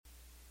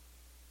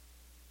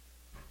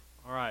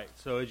All right,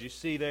 so as you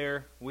see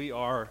there, we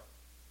are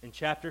in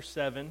chapter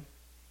 7,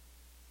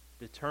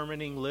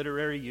 determining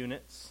literary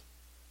units.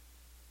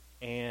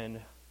 And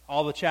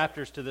all the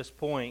chapters to this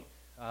point,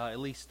 at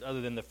least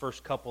other than the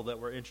first couple that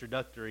were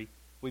introductory,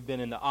 we've been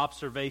in the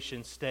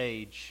observation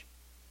stage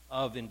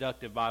of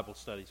inductive Bible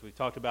studies. We've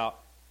talked about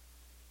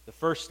the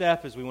first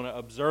step is we want to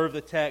observe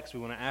the text,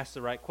 we want to ask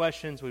the right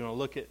questions, we want to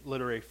look at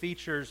literary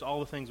features, all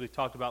the things we've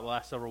talked about the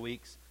last several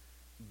weeks.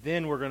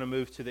 Then we're going to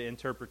move to the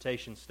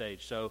interpretation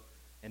stage.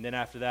 And then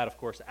after that, of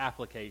course,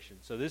 application.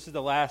 So this is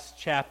the last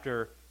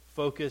chapter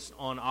focused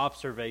on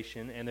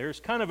observation, and there's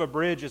kind of a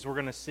bridge, as we're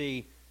going to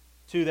see,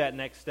 to that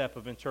next step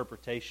of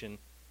interpretation.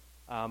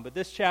 But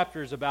this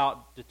chapter is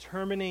about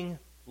determining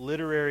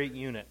literary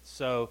units.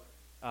 So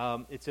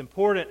it's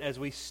important as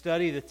we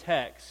study the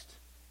text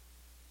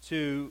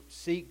to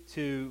seek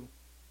to,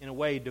 in a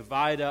way,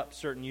 divide up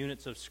certain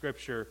units of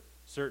Scripture,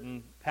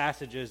 certain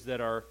passages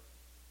that are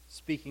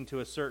speaking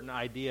to a certain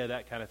idea,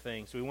 that kind of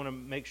thing. So we want to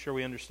make sure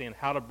we understand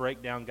how to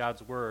break down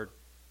God's Word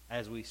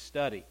as we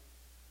study.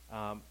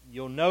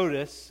 You'll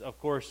notice, of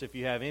course, if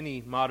you have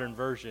any modern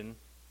version,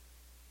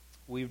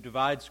 we've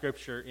divided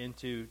Scripture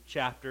into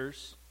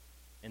chapters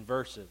and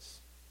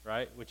verses,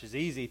 right? Which is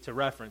easy to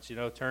reference.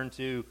 Turn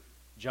to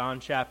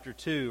John chapter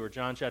 2 or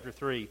John chapter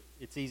 3.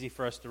 It's easy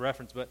for us to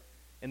reference. But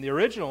in the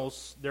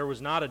originals, there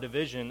was not a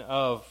division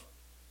of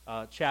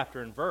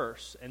chapter and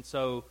verse. And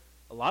so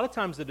a lot of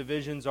times the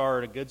divisions are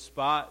at a good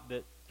spot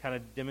that kind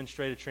of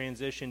demonstrate a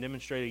transition,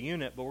 demonstrate a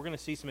unit. But we're going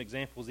to see some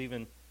examples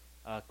even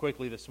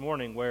quickly this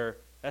morning where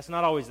that's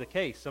not always the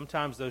case.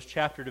 Sometimes those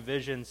chapter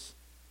divisions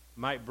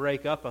might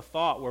break up a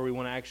thought where we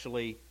want to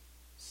actually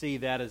see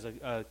that as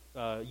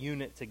a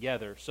unit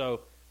together.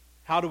 So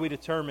how do we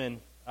determine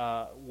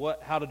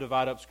how to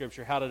divide up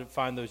Scripture, how to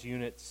find those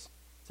units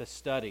to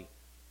study?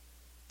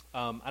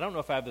 I don't know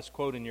if I have this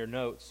quote in your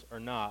notes or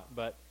not,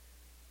 but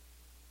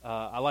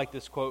I like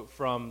this quote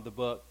from the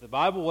book. The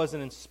Bible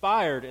wasn't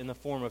inspired in the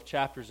form of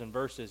chapters and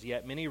verses,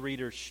 yet many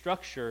readers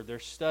structure their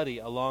study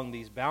along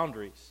these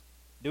boundaries.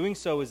 Doing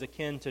so is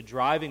akin to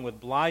driving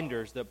with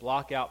blinders that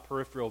block out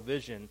peripheral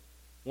vision.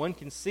 One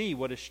can see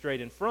what is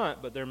straight in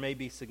front, but there may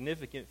be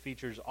significant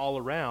features all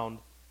around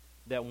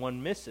that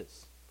one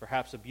misses.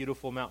 Perhaps a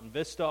beautiful mountain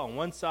vista on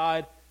one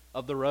side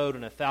of the road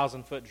and a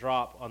 1,000-foot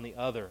drop on the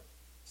other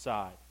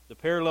side. The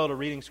parallel to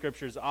reading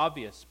Scripture is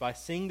obvious. By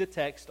seeing the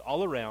text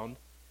all around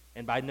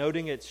and by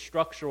noting its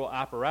structural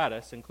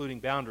apparatus, including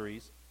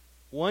boundaries,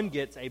 one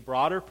gets a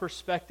broader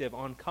perspective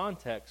on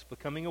context,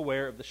 becoming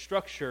aware of the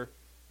structure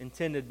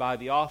intended by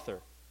the author.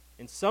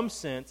 In some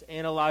sense,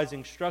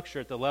 analyzing structure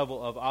at the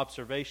level of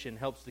observation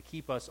helps to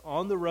keep us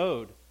on the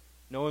road,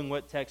 knowing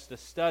what text to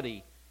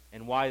study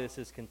and why this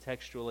is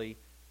contextually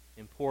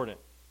important.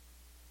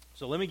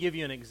 So let me give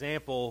you an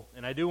example,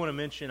 and I do want to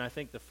mention, I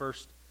think the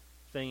first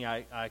thing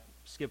I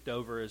skipped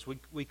over is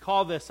we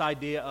call this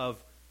idea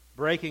of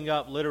breaking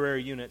up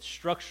literary units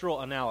structural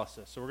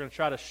analysis. So we're going to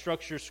try to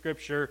structure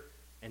Scripture,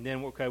 and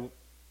then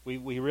we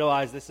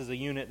realize this is a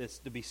unit that's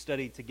to be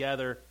studied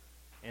together,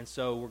 and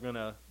so we're going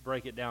to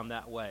break it down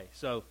that way.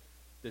 So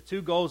the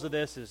two goals of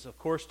this is, of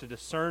course, to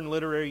discern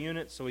literary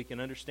units so we can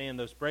understand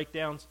those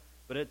breakdowns,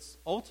 but it's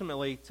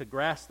ultimately to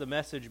grasp the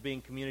message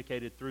being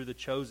communicated through the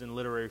chosen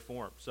literary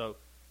form. So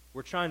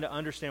we're trying to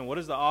understand what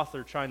is the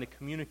author trying to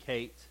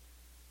communicate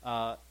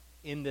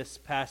in this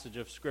passage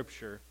of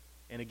Scripture.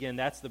 And again,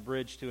 that's the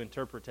bridge to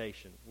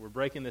interpretation. We're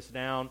breaking this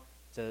down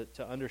to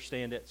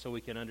understand it so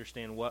we can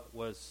understand what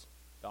was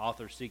the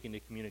author seeking to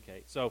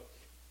communicate. So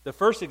the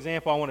first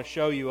example I want to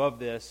show you of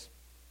this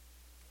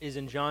is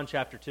in John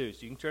chapter 2.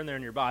 So you can turn there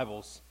in your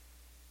Bibles.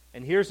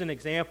 And here's an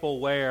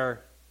example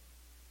where,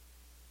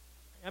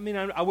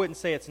 I wouldn't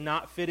say it's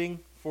not fitting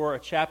for a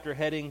chapter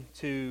heading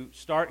to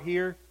start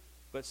here,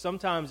 but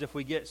sometimes if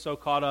we get so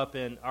caught up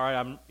in, all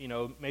right,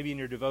 maybe in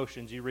your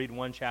devotions you read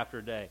one chapter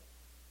a day.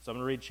 So I'm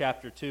going to read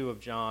chapter 2 of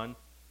John,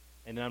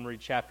 and then I'm going to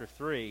read chapter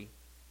 3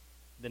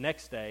 the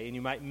next day, and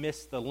you might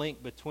miss the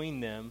link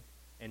between them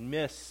and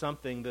miss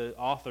something the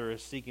author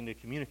is seeking to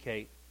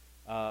communicate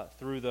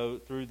through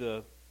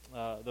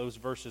those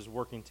verses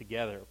working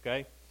together,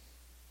 okay?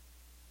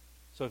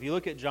 So if you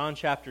look at John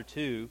chapter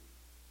 2,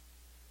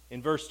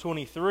 in verse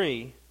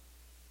 23,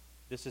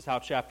 this is how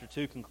chapter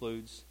 2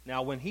 concludes.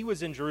 Now when he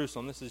was in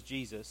Jerusalem, this is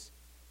Jesus,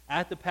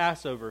 at the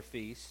Passover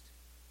feast,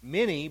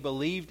 many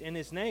believed in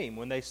his name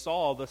when they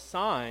saw the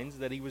signs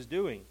that he was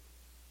doing.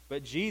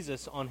 But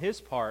Jesus, on his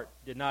part,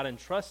 did not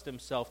entrust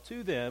himself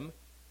to them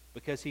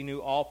because he knew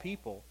all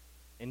people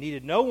and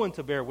needed no one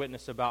to bear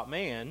witness about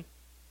man,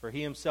 for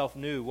he himself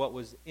knew what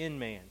was in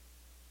man.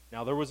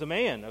 Now there was a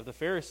man of the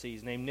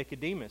Pharisees named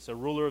Nicodemus, a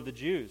ruler of the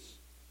Jews.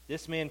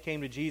 This man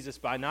came to Jesus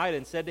by night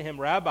and said to him,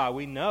 Rabbi,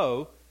 we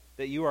know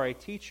that you are a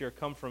teacher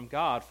come from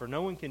God, for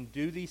no one can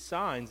do these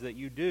signs that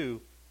you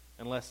do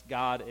unless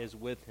God is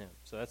with him.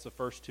 So that's the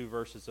first two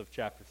verses of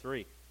chapter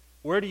 3.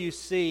 Where do you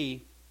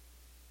see,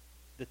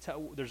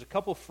 there's a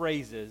couple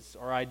phrases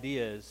or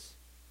ideas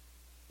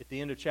at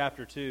the end of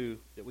chapter 2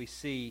 that we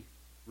see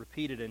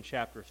repeated in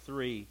chapter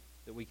 3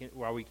 that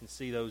where we can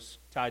see those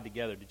tied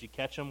together. Did you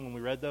catch them when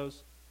we read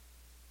those?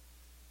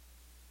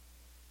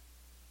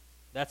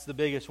 That's the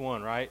biggest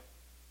one, right?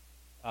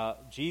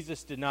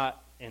 Jesus did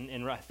not,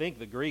 and I think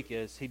the Greek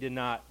is, he did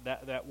not,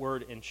 that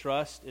word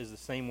entrust is the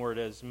same word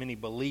as many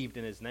believed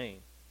in his name.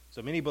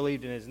 So many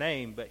believed in his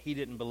name, but he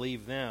didn't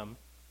believe them.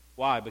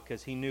 Why?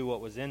 Because he knew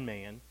what was in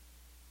man.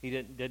 He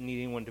didn't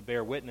need anyone to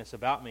bear witness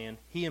about man.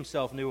 He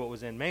himself knew what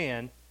was in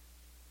man.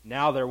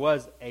 Now there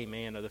was a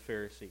man of the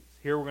Pharisees.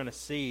 Here we're going to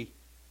see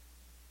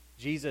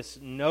Jesus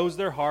knows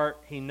their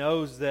heart. He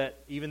knows that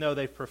even though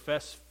they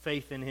profess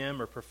faith in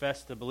him or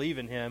profess to believe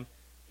in him,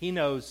 he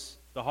knows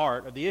the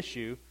heart of the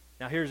issue.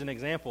 Now here's an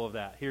example of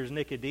that. Here's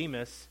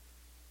Nicodemus,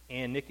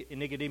 and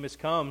Nicodemus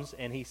comes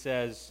and he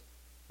says,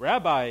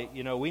 Rabbi,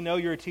 we know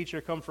you're a teacher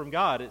come from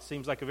God. It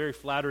seems like a very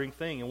flattering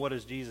thing. And what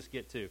does Jesus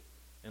get to?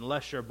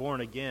 Unless you're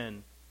born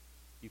again,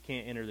 you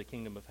can't enter the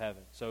kingdom of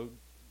heaven. So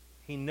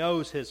he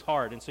knows his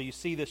heart. And so you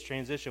see this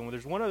transition. Well,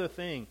 there's one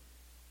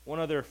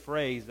other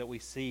phrase that we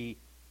see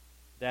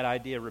that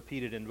idea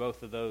repeated in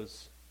both of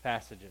those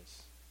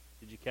passages.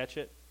 Did you catch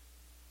it?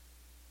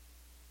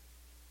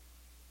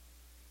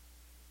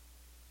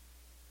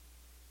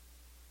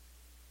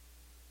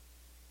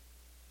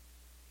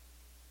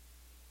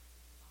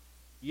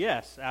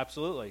 Yes,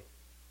 absolutely.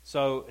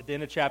 So at the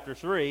end of chapter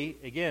 3,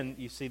 again,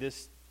 you see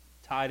this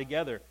tie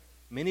together.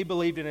 Many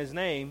believed in his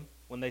name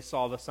when they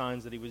saw the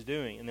signs that he was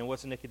doing. And then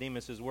what's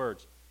Nicodemus'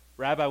 words?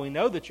 Rabbi, we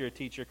know that you're a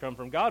teacher come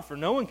from God, for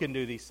no one can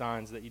do these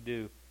signs that you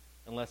do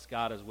unless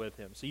God is with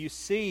him. So you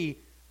see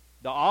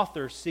the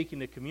author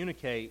seeking to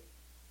communicate.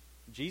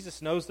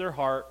 Jesus knows their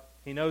heart.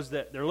 He knows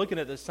that they're looking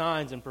at the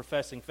signs and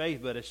professing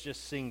faith, but it's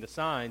just seeing the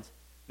signs.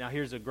 Now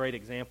here's a great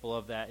example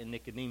of that in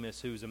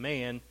Nicodemus, who's a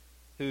man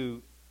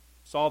who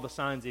saw the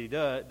signs that he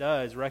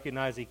does,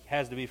 recognize he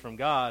has to be from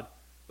God,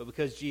 but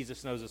because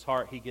Jesus knows his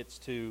heart, he gets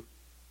to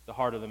the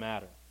heart of the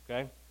matter.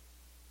 Okay?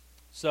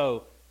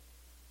 So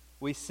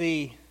we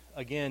see,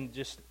 again,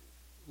 just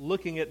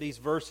looking at these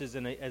verses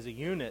as a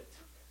unit,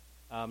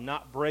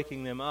 not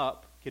breaking them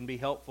up, can be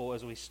helpful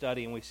as we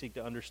study and we seek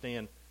to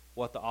understand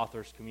what the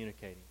author is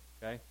communicating.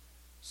 Okay?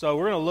 So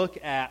we're going to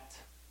look at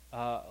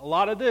a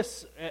lot of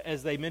this,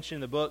 as they mention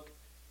in the book,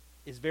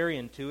 is very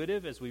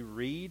intuitive as we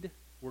read.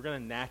 We're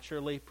going to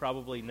naturally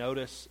probably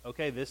notice,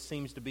 okay, this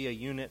seems to be a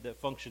unit that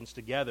functions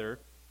together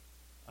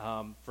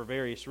for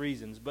various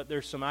reasons. But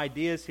there's some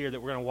ideas here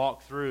that we're going to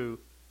walk through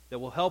that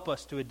will help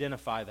us to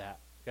identify that,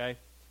 okay?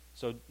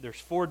 So there's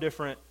 4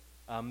 different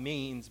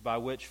means by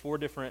which, 4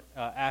 different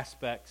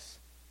aspects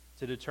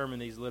to determine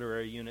these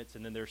literary units,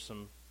 and then there's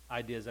some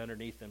ideas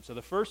underneath them. So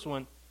the first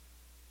one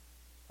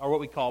are what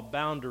we call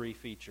boundary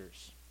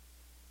features.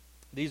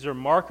 These are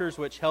markers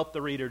which help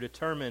the reader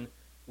determine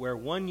where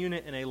one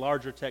unit in a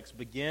larger text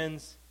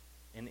begins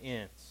and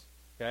ends.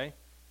 Okay?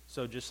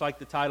 So just like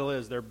the title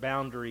is, they're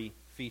boundary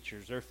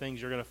features. They're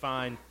things you're going to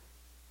find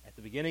at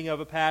the beginning of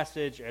a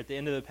passage, or at the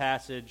end of the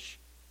passage.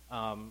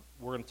 We're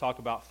going to talk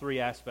about 3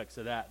 aspects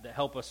of that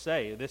help us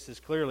say this is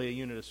clearly a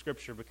unit of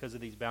Scripture because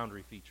of these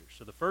boundary features.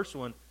 So the first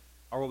one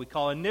are what we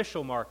call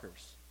initial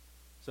markers.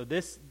 So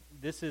this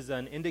is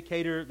an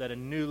indicator that a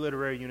new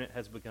literary unit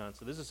has begun.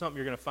 So this is something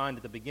you're going to find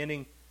at the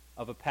beginning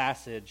of a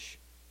passage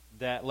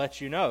that lets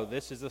you know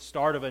this is the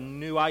start of a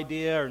new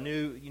idea or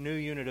new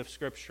unit of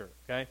Scripture,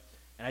 okay?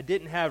 And I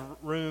didn't have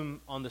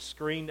room on the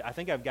screen. I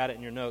think I've got it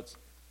in your notes.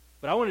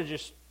 But I want to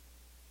just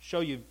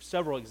show you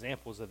several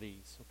examples of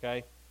these,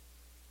 okay?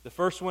 The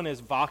first one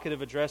is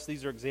vocative address.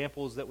 These are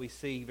examples that we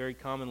see very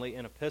commonly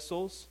in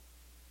epistles.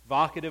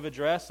 Vocative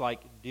address,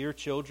 like dear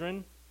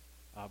children,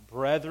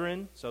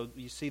 brethren. So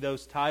you see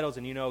those titles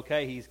and you know,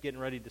 okay, he's getting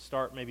ready to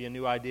start maybe a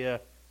new idea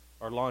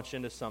or launch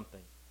into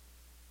something.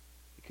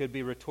 It could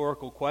be a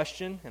rhetorical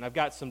question, and I've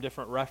got some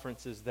different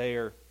references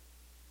there.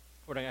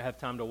 We're not going to have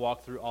time to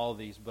walk through all of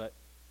these, but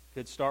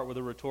could start with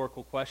a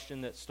rhetorical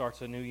question that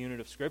starts a new unit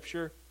of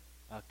Scripture.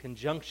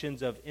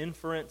 Conjunctions of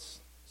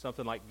inference,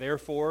 something like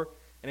therefore.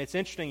 And it's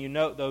interesting, you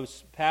note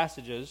those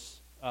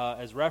passages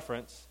as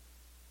reference.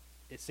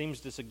 It seems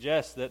to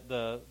suggest that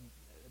the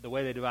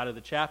way they divided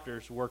the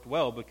chapters worked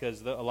well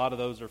because a lot of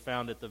those are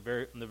found in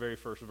the very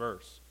first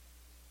verse.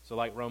 So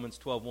like Romans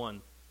 12:1,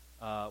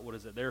 what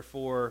is it?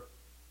 Therefore,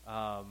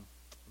 I'm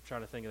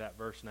trying to think of that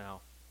verse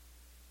now.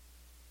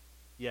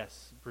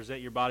 Yes,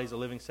 present your bodies a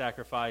living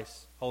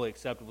sacrifice, wholly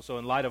acceptable. So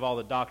in light of all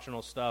the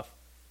doctrinal stuff,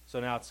 so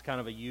now it's kind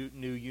of a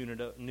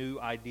new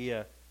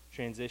idea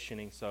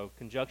transitioning. So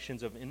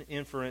conjunctions of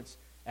inference,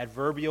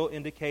 adverbial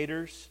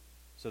indicators.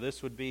 So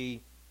this would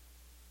be,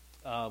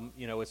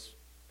 it's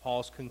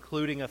Paul's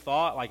concluding a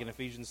thought, like in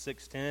Ephesians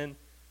 6:10,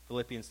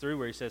 Philippians 3,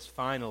 where he says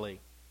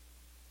finally.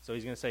 So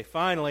he's going to say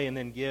finally, and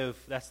then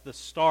that's the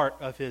start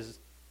of his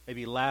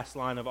maybe last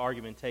line of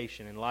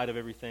argumentation. In light of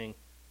everything,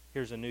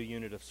 here's a new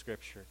unit of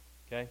Scripture.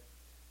 Okay?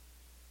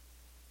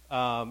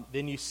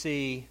 Then you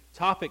see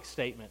topic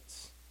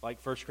statements,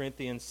 like 1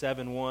 Corinthians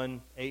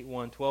 7:1,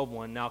 8:1,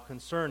 12:1, now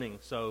concerning.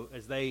 So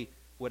as they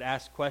would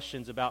ask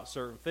questions about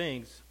certain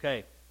things,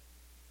 okay,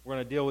 we're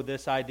going to deal with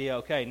this idea.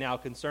 Okay, now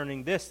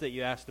concerning this that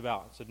you asked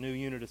about. It's a new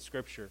unit of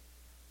Scripture.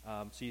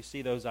 So you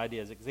see those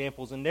ideas.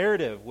 Examples in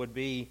narrative would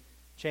be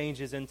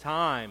changes in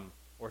time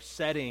or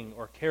setting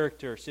or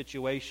character,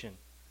 situation.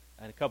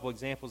 And a couple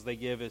examples they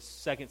give is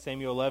 2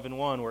 Samuel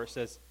 11:1, where it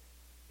says,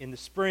 in the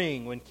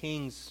spring when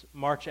kings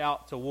march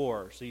out to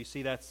war. So you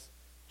see that's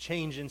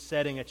change in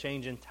setting, a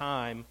change in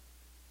time,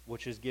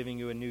 which is giving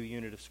you a new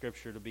unit of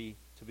Scripture to be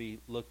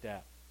looked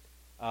at.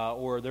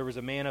 Or there was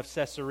a man of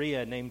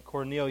Caesarea named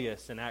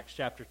Cornelius in Acts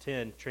chapter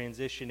 10,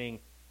 transitioning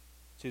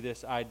to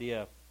this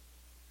idea,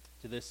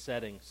 to this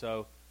setting.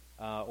 So,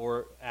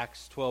 or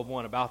Acts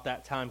 12:1, about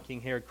that time King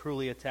Herod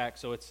cruelly attacked.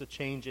 So it's a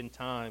change in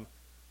time.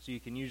 So you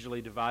can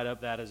usually divide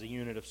up that as a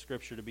unit of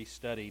Scripture to be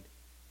studied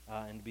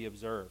and to be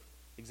observed.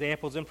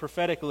 Examples in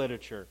prophetic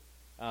literature.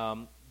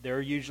 There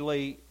are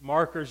usually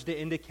markers to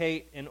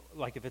indicate,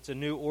 like if it's a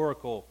new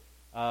oracle,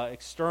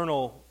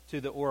 external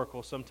to the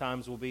oracle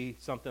sometimes will be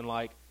something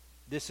like,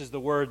 this is the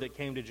word that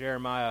came to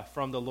Jeremiah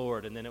from the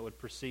Lord, and then it would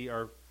proceed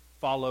or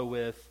follow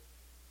with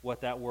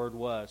what that word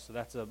was. So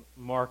that's a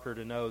marker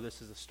to know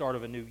this is the start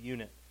of a new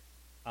unit.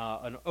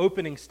 An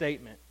opening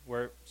statement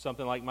where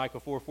something like Micah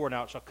 4:4,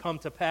 now it shall come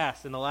to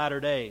pass in the latter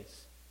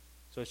days.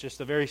 So it's just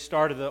the very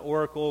start of the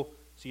oracle,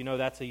 so you know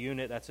that's a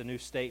unit, that's a new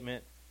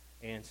statement,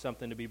 and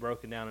something to be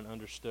broken down and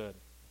understood.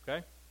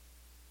 Okay?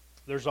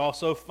 There's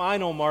also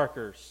final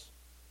markers.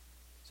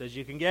 So as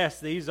you can guess,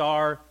 these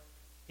are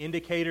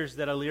indicators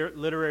that a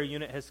literary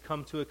unit has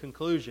come to a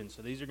conclusion.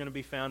 So these are going to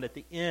be found at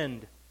the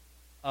end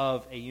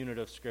of a unit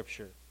of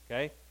Scripture.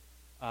 Okay?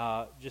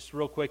 Just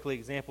real quickly,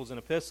 examples in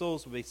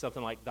epistles would be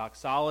something like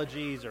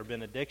doxologies or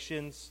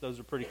benedictions. Those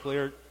are pretty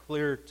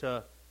clear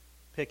to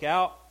pick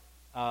out.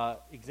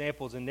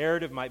 Examples in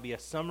narrative might be a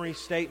summary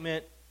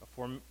statement,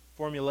 a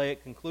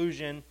formulaic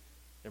conclusion.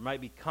 There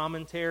might be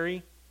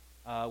commentary,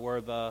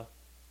 where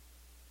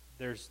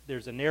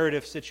there's a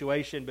narrative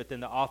situation, but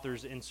then the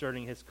author's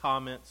inserting his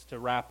comments to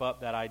wrap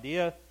up that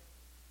idea.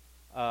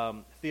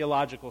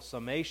 Theological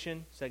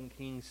summation, 2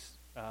 Kings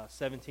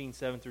 17,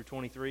 7 through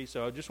 23.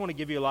 So I just want to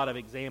give you a lot of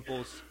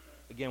examples.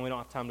 Again, we don't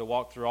have time to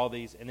walk through all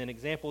these. And then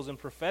examples in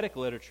prophetic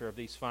literature of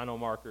these final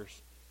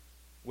markers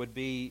would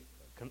be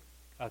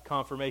a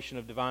confirmation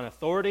of divine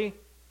authority.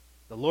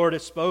 The Lord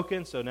has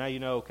spoken, so now you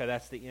know, okay,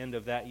 that's the end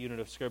of that unit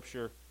of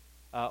Scripture.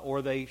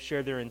 Or they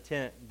share their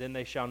intent. Then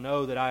they shall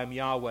know that I am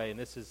Yahweh. And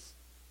this is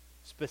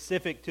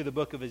specific to the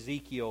book of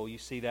Ezekiel. You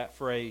see that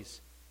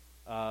phrase,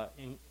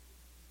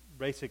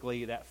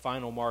 basically that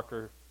final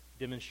marker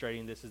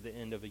demonstrating this is the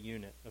end of a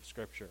unit of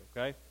Scripture.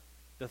 Okay.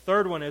 The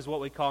third one is what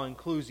we call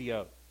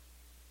inclusio.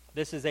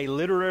 This is a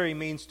literary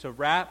means to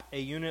wrap a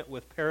unit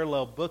with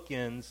parallel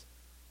bookends,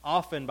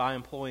 often by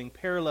employing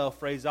parallel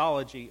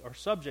phraseology or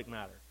subject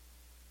matter.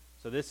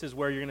 So this is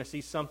where you're going to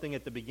see something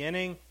at the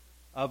beginning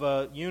of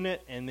a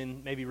unit and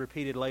then maybe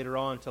repeated later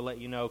on to let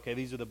you know, okay,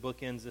 these are the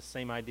bookends, this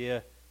same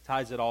idea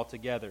ties it all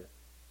together.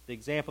 The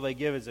example they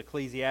give is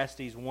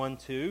Ecclesiastes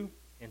 1:2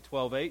 and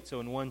 12:8.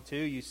 So in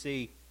 1:2 you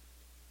see,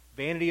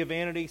 vanity of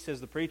vanity,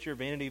 says the preacher,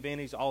 vanity of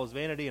vanities, all is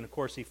vanity. And of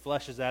course he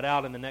fleshes that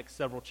out in the next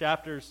several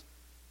chapters.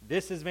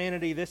 This is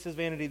vanity, this is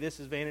vanity, this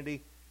is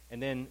vanity.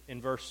 And then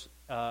in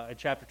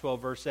chapter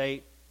 12, verse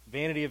 8,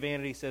 vanity of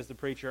vanity, says the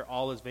preacher,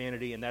 all is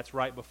vanity. And that's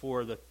right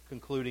before the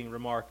concluding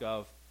remark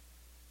of,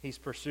 he's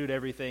pursued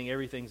everything,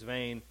 everything's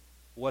vain.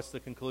 What's the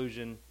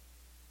conclusion?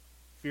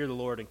 Fear the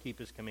Lord and keep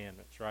His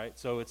commandments, right?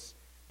 So it's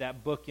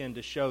that bookend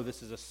to show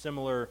this is a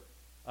similar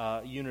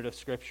unit of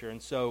Scripture.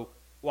 And so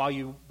while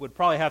you would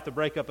probably have to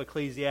break up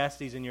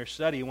Ecclesiastes in your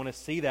study, you want to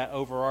see that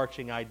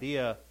overarching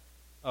idea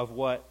of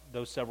what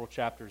those several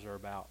chapters are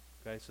about.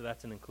 Okay, so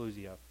that's an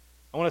inclusio.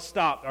 I want to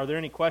stop. Are there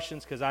any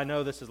questions? Because I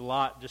know this is a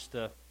lot just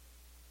to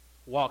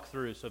walk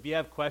through. So if you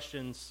have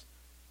questions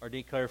or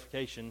need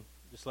clarification,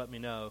 just let me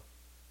know.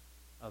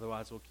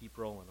 Otherwise, we'll keep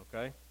rolling,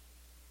 okay?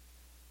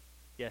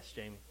 Yes,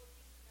 Jamie.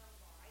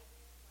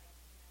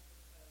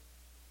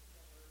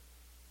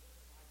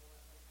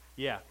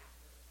 Yeah.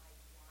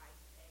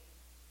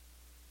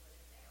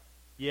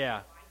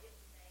 Yeah.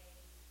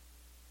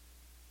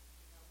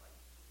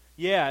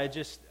 Yeah, it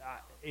just,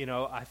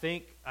 I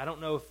think, I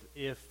don't know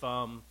if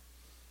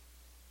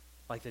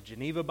like the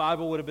Geneva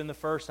Bible would have been the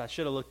first. I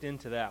should have looked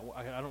into that.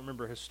 I don't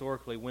remember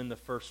historically when the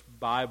first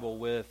Bible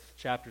with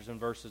chapters and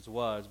verses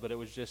was, but it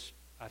was just,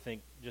 I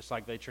think, just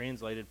like they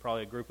translated,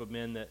 probably a group of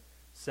men that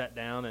sat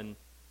down and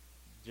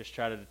just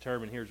try to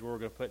determine, here's where we're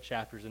going to put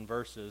chapters and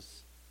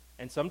verses.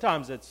 And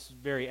sometimes it's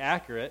very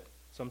accurate,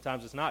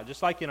 sometimes it's not.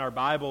 Just like in our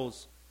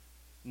Bibles,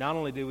 not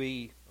only do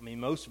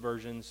most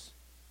versions,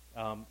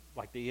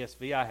 like the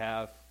ESV I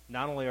have,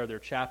 not only are there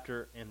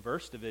chapter and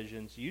verse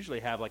divisions, you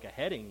usually have like a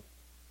heading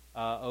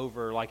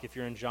over, like if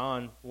you're in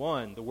John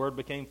 1, the Word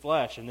became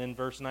flesh, and then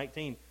verse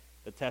 19,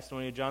 the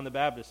testimony of John the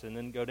Baptist, and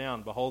then go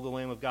down, behold the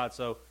Lamb of God.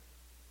 So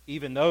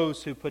even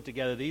those who put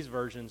together these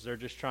versions, they're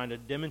just trying to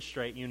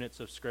demonstrate units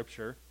of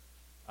Scripture.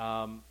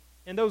 And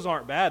those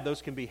aren't bad.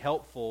 Those can be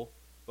helpful,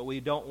 but we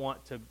don't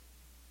want to,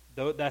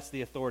 that's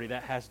the authority.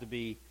 That has to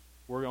be,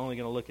 we're only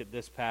going to look at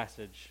this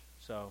passage.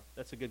 So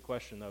that's a good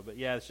question, though. But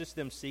yeah, it's just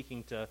them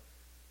seeking to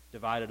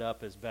divide it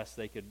up as best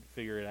they could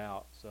figure it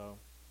out. So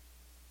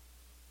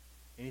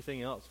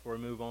Anything else before we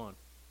move on?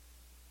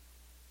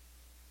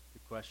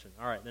 Good question.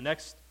 All right, the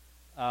next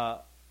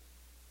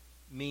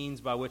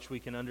means by which we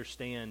can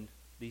understand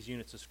these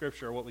units of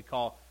Scripture are what we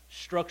call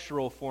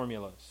structural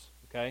formulas.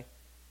 Okay?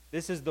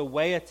 This is the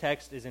way a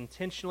text is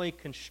intentionally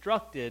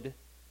constructed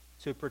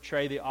to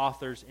portray the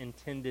author's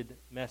intended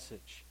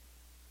message.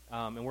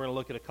 And we're going to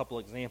look at a couple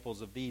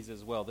examples of these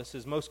as well. This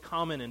is most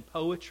common in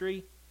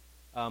poetry,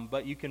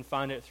 but you can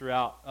find it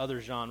throughout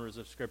other genres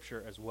of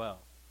Scripture as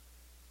well.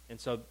 And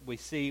so we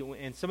see,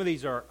 and some of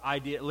these are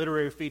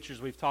literary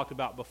features we've talked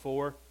about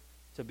before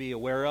to be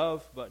aware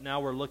of, but now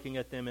we're looking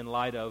at them in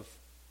light of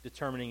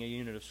determining a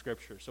unit of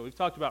Scripture. So we've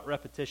talked about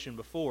repetition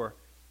before,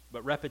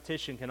 but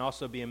repetition can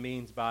also be a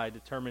means by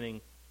determining,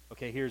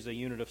 okay, here's a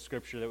unit of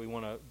Scripture that we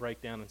want to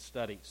break down and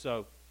study.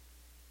 So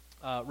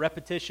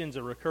repetition's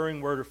a recurring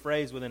word or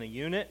phrase within a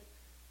unit.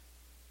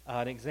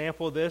 An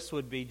example of this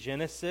would be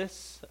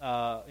Genesis.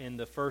 In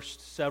the first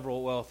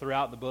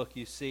throughout the book,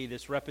 you see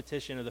this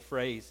repetition of the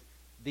phrase,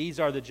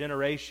 these are the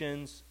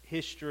generations,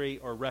 history,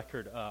 or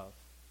record of.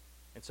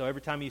 And so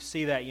every time you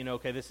see that, you know,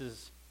 okay, this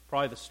is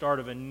probably the start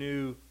of a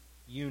new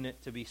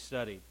unit to be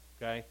studied,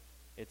 okay?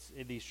 It's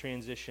these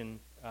transition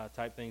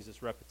type things,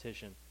 this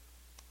repetition.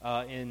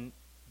 In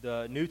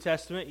the New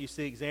Testament, you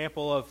see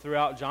example of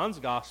throughout John's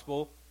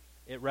Gospel,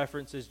 it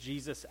references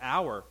Jesus'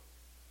 hour.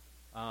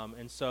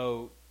 And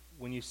so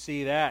when you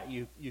see that,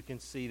 you can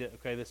see that,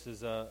 okay, this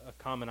is a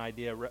common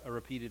idea, a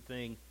repeated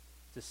thing,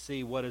 to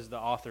see what is the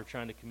author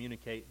trying to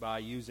communicate by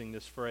using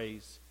this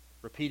phrase,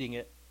 repeating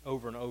it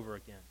over and over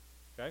again,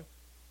 okay?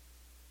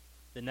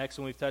 The next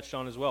one we've touched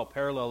on as well,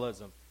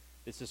 parallelism.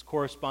 This is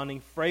corresponding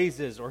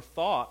phrases or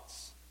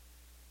thoughts.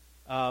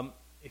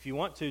 If you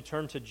want to,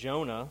 turn to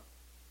Jonah,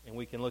 and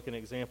we can look at an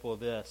example of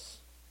this.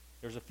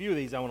 There's a few of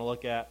these I want to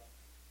look at.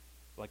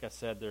 Like I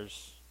said,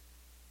 there's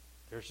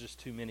just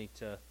too many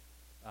to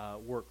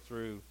work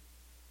through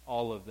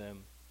all of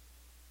them.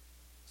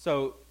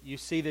 So you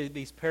see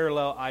these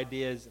parallel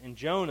ideas in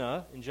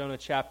Jonah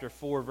chapter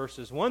 4,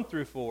 verses 1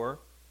 through 4.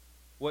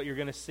 What you're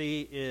going to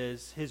see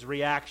is his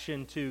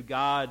reaction to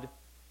God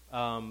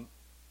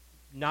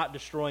not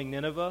destroying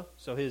Nineveh.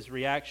 So his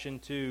reaction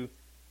to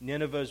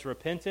Nineveh's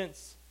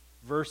repentance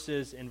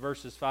versus in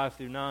verses 5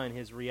 through 9,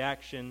 his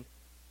reaction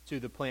to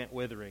the plant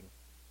withering.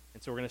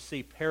 And so we're going to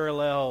see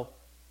parallel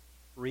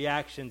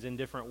reactions in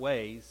different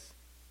ways.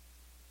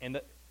 And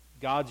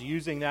God's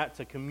using that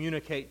to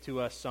communicate to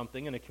us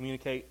something, and to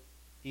communicate,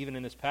 even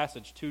in this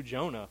passage, to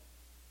Jonah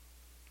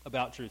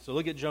about truth. So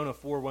look at Jonah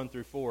 4, 1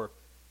 through 4,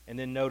 and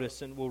then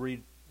notice, and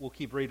we'll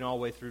keep reading all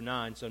the way through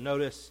 9. So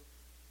notice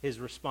his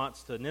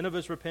response to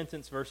Nineveh's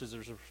repentance versus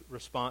his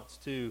response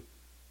to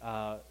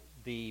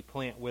the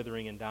plant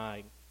withering and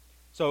dying.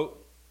 So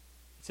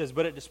it says,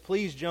 but it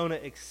displeased Jonah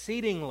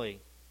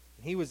exceedingly,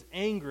 and he was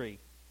angry,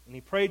 and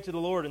he prayed to the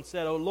Lord and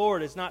said, O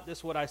Lord, is not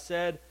this what I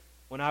said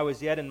when I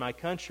was yet in my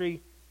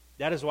country?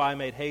 That is why I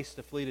made haste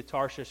to flee to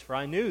Tarshish, for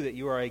I knew that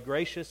you are a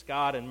gracious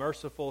God and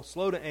merciful,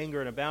 slow to anger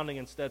and abounding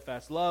in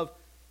steadfast love,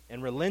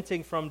 and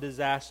relenting from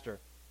disaster.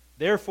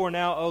 Therefore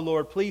now, O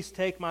Lord, please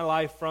take my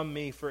life from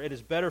me, for it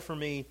is better for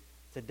me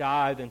to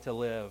die than to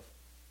live.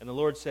 And the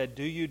Lord said,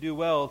 do you do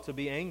well to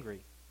be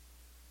angry?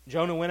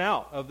 Jonah went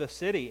out of the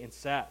city and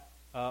sat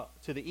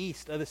to the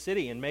east of the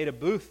city and made a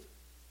booth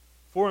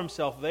for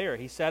himself there.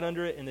 He sat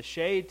under it in the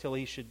shade till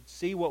he should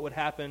see what would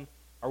happen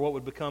or what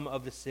would become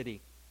of the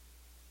city.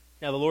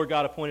 Now the Lord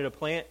God appointed a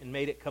plant and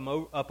made it come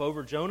up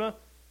over Jonah,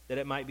 that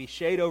it might be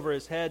shade over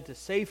his head to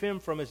save him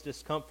from his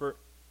discomfort.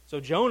 So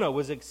Jonah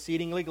was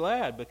exceedingly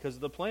glad because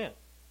of the plant.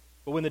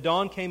 But when the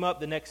dawn came up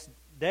the next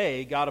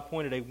day, God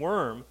appointed a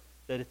worm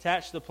that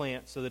attached the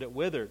plant so that it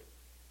withered.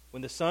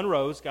 When the sun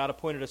rose, God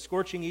appointed a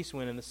scorching east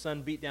wind, and the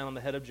sun beat down on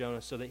the head of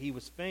Jonah so that he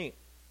was faint.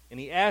 And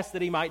he asked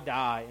that he might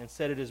die, and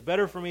said, it is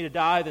better for me to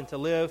die than to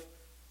live.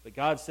 But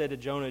God said to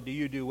Jonah, do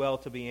you do well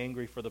to be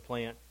angry for the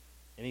plant?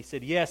 And he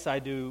said, yes, I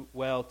do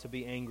well to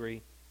be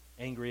angry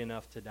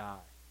enough to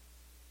die.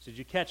 So did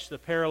you catch the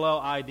parallel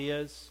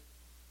ideas?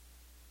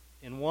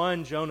 In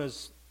one,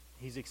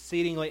 he's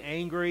exceedingly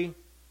angry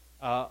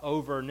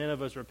over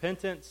Nineveh's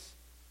repentance.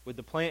 With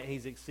the plant,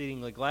 he's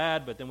exceedingly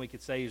glad, but then we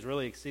could say he's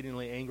really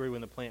exceedingly angry when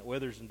the plant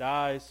withers and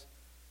dies.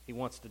 He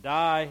wants to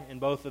die. In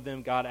both of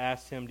them, God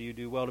asked him, do you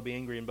do well to be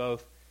angry in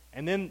both?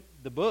 And then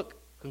the book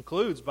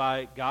concludes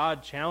by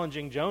God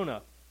challenging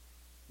Jonah.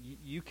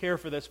 You care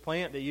for this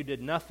plant that you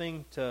did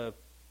nothing to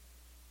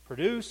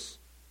produce.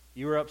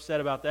 You were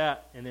upset about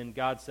that. And then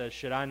God says,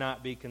 should I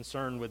not be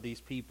concerned with these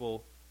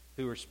people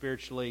who are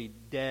spiritually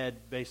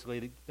dead,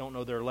 basically don't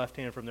know their left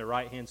hand from their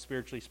right hand,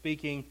 spiritually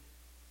speaking?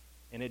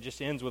 And it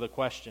just ends with a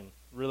question.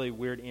 Really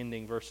weird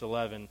ending, verse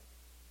 11.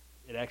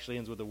 It actually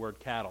ends with the word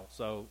cattle.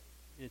 So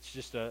it's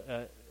just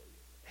a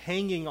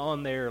hanging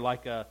on there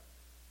like a,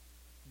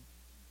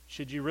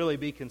 should you really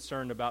be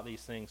concerned about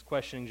these things?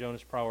 Questioning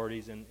Jonah's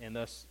priorities and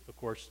thus, of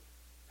course,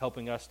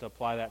 helping us to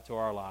apply that to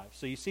our lives.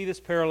 So you see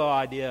this parallel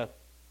idea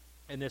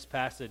in this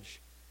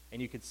passage,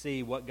 and you can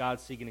see what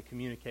God's seeking to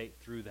communicate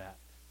through that.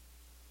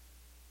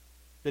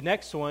 The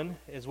next one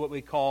is what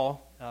we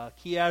call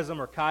chiasm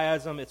or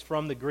chiasm. It's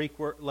from the Greek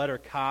letter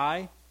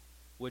chi,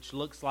 which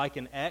looks like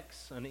an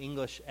X, an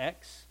English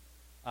X.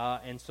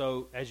 And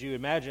so, as you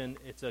imagine,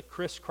 it's a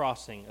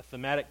crisscrossing, a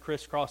thematic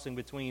crisscrossing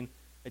between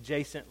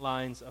adjacent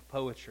lines of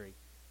poetry.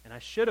 And I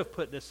should have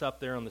put this up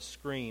there on the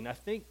screen. I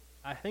think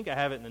I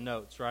have it in the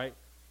notes, right?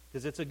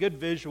 Because it's a good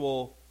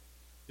visual.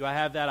 Do I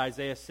have that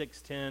Isaiah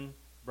 6:10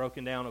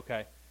 broken down?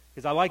 Okay.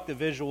 Because I like the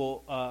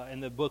visual,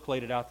 and the book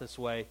laid it out this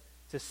way,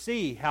 to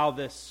see how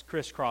this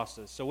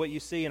crisscrosses. So what you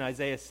see in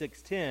Isaiah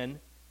 6:10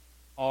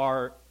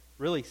 are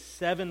really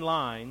 7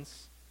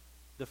 lines,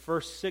 the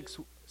first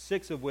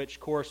six of which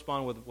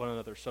correspond with one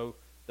another. So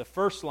the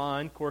first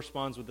line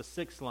corresponds with the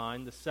 6th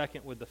line, the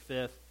second with the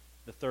 5th,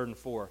 the 3rd and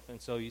 4th.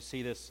 And so you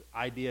see this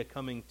idea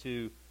coming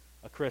to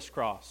a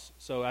crisscross.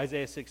 So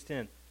Isaiah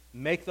 6:10,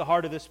 make the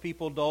heart of this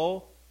people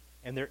dull,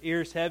 and their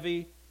ears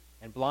heavy,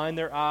 and blind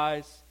their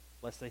eyes,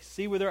 lest they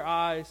see with their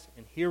eyes,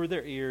 and hear with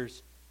their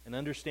ears, and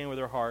understand with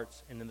their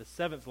hearts. And in the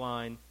 7th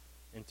line,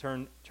 and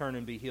turn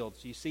and be healed.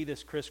 So you see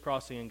this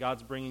crisscrossing, and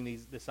God's bringing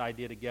this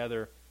idea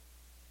together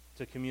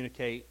to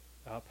communicate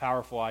a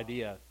powerful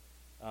idea.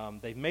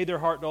 They've made their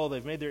heart dull,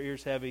 they've made their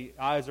ears heavy,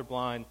 eyes are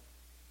blind.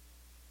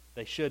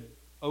 They should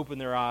open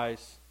their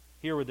eyes,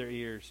 hear with their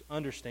ears,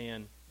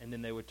 understand, and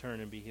then they would turn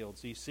and be healed.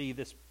 So you see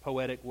this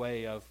poetic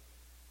way of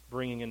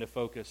bringing into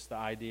focus the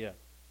idea.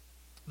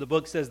 The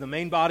book says the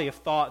main body of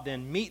thought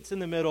then meets in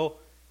the middle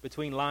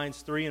between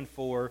lines 3 and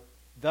 4,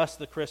 thus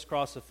the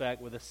crisscross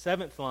effect, with a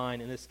 7th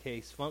line, in this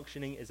case,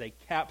 functioning as a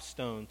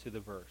capstone to the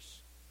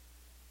verse.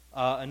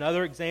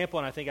 Another example,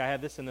 and I think I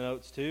have this in the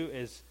notes too,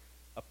 is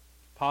a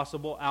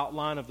possible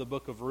outline of the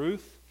book of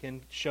Ruth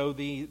can show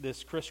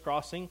this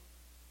crisscrossing.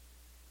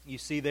 You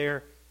see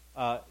there,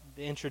 the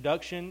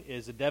introduction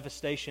is a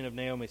devastation of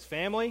Naomi's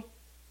family.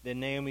 Then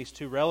Naomi's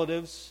 2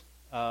 relatives,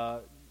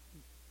 I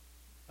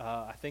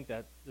think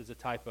that is a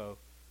typo,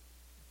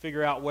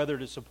 figure out whether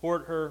to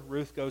support her.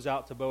 Ruth goes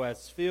out to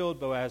Boaz's field.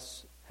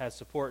 Boaz has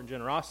support and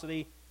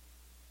generosity.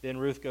 Then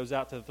Ruth goes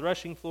out to the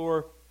threshing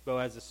floor.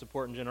 Boaz has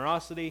support and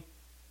generosity.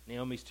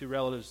 Naomi's 2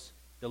 relatives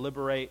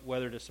deliberate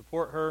whether to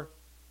support her.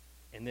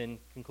 And then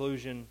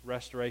conclusion,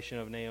 restoration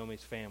of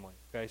Naomi's family.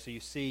 Okay, so you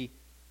see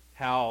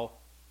how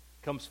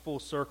it comes full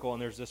circle,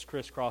 and there's this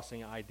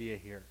crisscrossing idea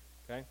here.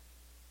 Okay.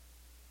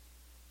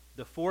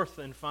 The 4th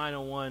and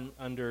final one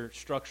under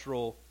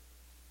structural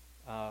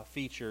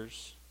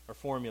features or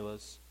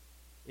formulas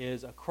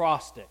is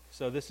acrostic.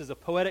 So this is a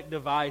poetic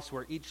device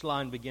where each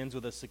line begins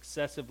with a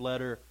successive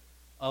letter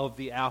of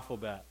the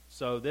alphabet.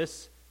 So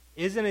this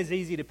isn't as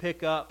easy to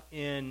pick up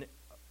in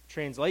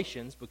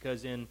translations,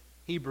 because in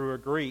Hebrew or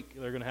Greek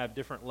they're going to have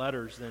different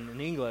letters than in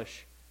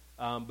English.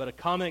 But a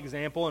common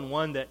example, and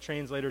one that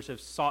translators have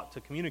sought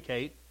to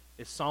communicate,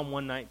 is Psalm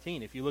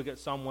 119. If you look at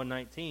Psalm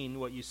 119,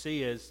 what you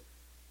see is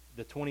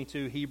the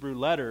 22 Hebrew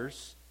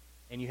letters,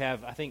 and you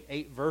have, I think,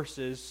 8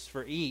 verses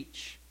for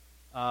each,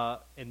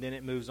 and then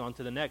it moves on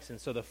to the next. And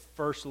so the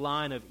first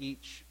line of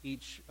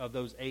each of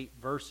those 8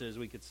 verses,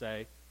 we could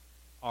say,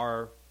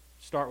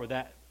 start with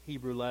that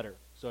Hebrew letter.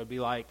 So it'd be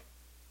like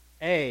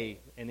A,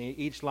 and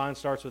each line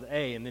starts with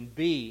A, and then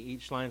B,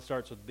 each line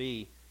starts with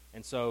B.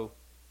 And so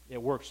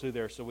it works through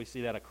there, so we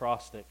see that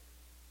acrostic.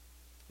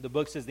 The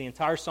book says the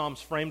entire psalm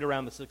is framed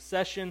around the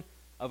succession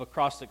of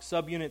acrostic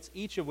subunits,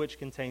 each of which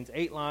contains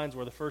 8 lines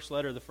where the first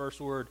letter, the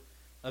first word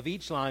of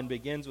each line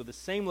begins with the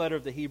same letter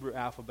of the Hebrew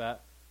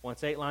alphabet.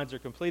 Once 8 lines are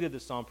completed, the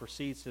psalm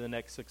proceeds to the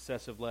next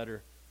successive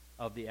letter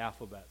of the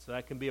alphabet. So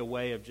that can be a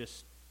way of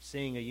just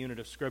seeing a unit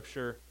of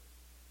Scripture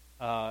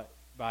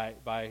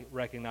by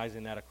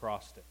recognizing that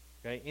acrostic.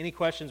 Okay. Any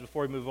questions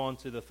before we move on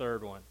to the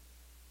third one?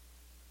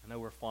 I know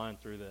we're flying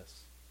through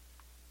this.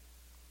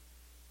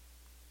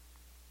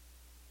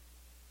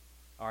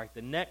 All right,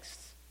 the next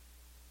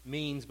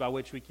means by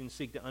which we can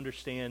seek to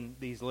understand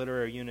these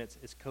literary units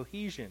is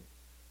cohesion.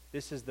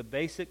 This is the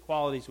basic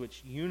qualities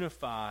which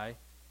unify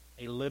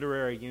a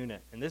literary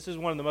unit. And this is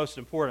one of the most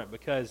important,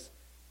 because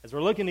as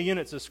we're looking to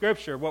units of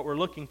Scripture, what we're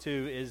looking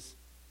to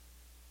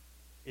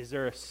is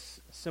there a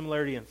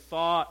similarity in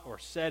thought or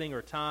setting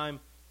or time?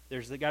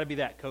 There's got to be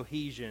that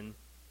cohesion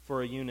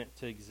for a unit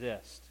to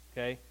exist.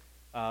 Okay.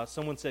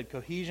 Someone said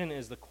cohesion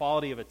is the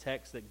quality of a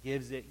text that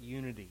gives it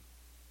unity.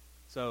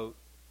 So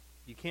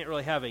you can't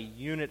really have a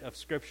unit of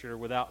Scripture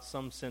without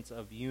some sense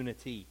of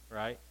unity,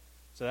 right?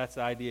 So that's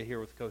the idea here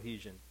with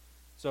cohesion.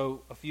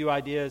 So a few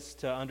ideas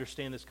to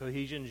understand this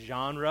cohesion: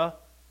 genre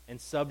and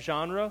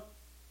subgenre.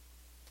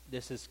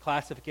 This is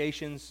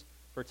classifications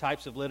for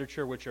types of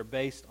literature which are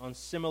based on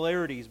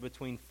similarities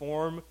between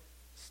form,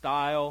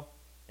 style,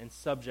 and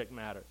subject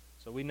matter.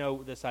 So we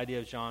know this idea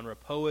of genre: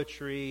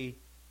 poetry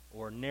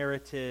or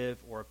narrative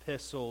or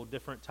epistle,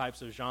 different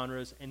types of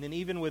genres. And then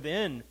even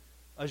within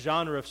a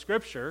genre of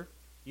Scripture,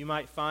 you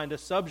might find a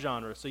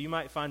subgenre. So you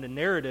might find a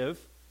narrative,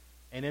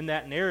 and in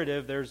that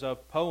narrative there's a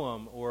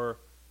poem, or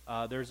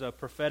there's a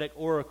prophetic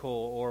oracle,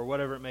 or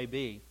whatever it may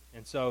be.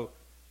 And so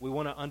we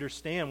want to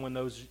understand when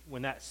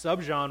that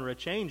subgenre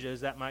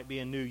changes, that might be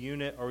a new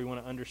unit, or we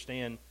want to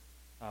understand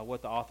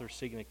what the author's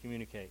seeking to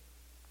communicate.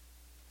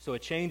 So a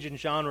change in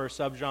genre or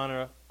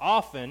subgenre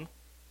often,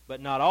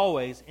 but not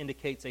always,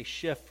 indicates a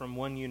shift from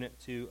one unit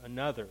to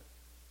another.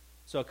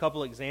 So a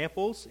couple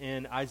examples.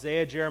 In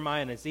Isaiah,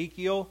 Jeremiah, and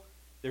Ezekiel,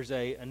 there's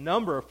a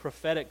number of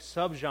prophetic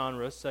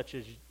subgenres such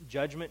as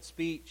judgment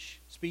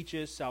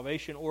speeches,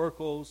 salvation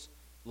oracles,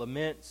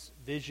 laments,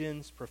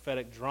 visions,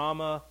 prophetic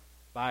drama,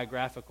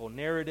 biographical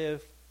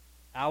narrative,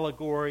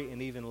 allegory,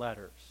 and even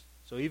letters.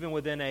 So even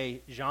within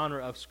a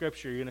genre of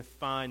Scripture, you're going to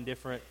find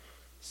different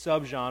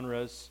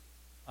subgenres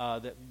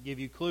that give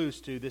you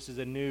clues to this is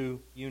a new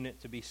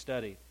unit to be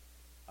studied.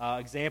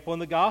 Example in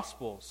the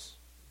Gospels,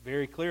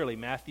 very clearly,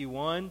 Matthew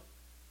 1,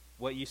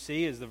 what you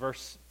see is the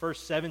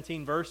first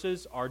 17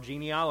 verses are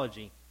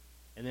genealogy.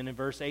 And then in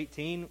verse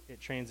 18, it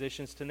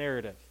transitions to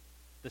narrative.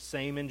 The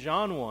same in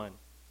John 1.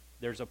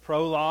 There's a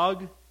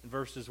prologue in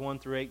verses 1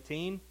 through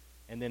 18,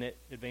 and then it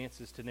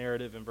advances to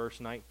narrative in verse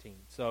 19.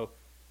 So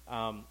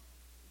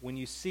when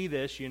you see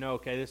this, you know,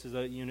 okay, this is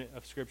a unit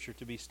of Scripture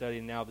to be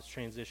studied. Now this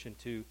transition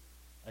to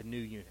a new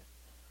unit.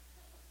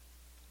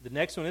 The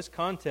next one is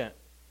content.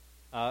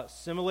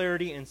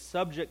 Similarity in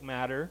subject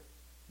matter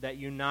that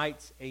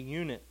unites a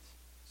unit.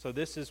 So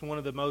this is one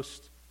of the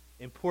most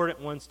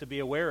important ones to be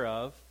aware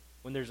of.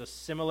 When there's a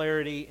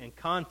similarity in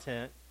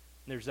content,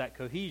 and there's that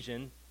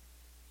cohesion,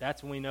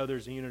 that's when we know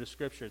there's a unit of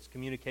Scripture. It's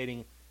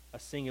communicating a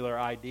singular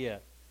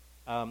idea.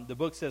 The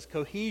book says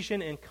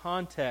cohesion and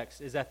context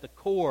is at the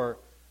core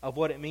of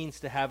what it means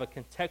to have a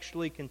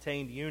contextually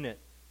contained unit,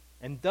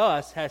 and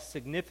thus has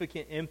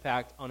significant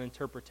impact on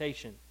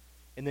interpretation.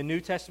 In the New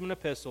Testament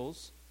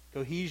epistles,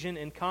 cohesion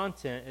and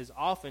content is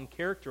often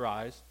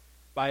characterized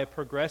by a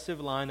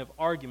progressive line of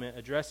argument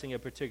addressing a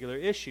particular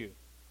issue,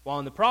 while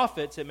in the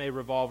prophets it may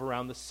revolve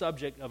around the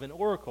subject of an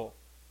oracle.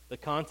 The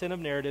content of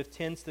narrative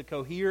tends to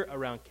cohere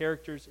around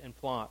characters and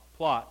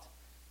plot.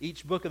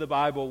 Each book of the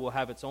Bible will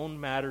have its own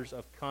matters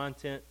of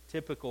content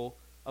typical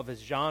of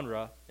its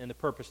genre and the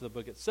purpose of the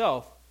book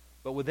itself,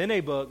 but within a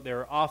book there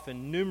are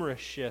often numerous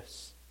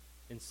shifts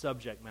in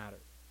subject matter.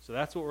 So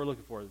that's what we're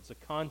looking for. It's a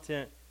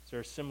content, it's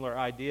a similar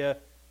idea.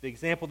 The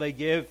example they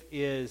give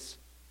is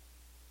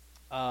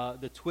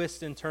the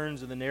twists and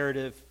turns of the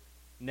narrative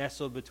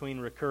nestled between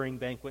recurring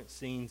banquet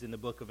scenes in the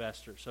book of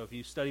Esther. So if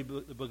you study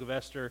the book of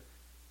Esther,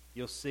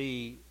 you'll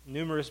see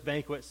numerous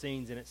banquet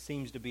scenes, and it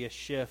seems to be a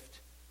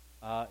shift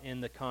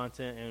in the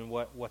content and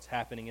what's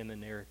happening in the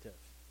narrative.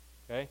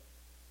 Okay?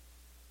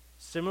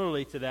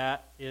 Similarly to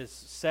that is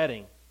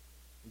setting.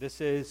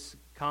 This is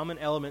common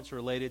elements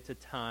related to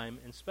time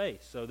and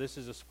space. So this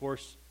is, of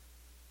course,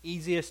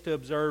 easiest to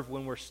observe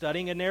when we're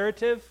studying a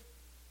narrative,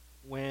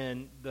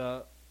 when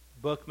the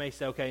book may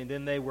say, okay, and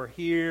then they were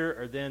here,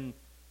 or then,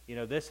 you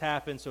know, this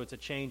happened, so it's a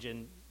change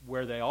in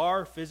where they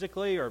are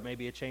physically, or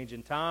maybe a change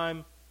in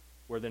time,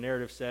 where the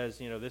narrative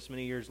says, you know, this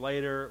many years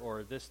later,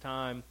 or this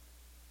time.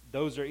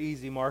 Those are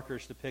easy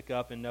markers to pick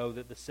up and know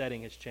that the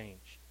setting has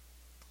changed.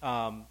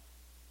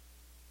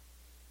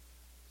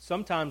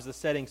 Sometimes the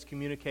setting's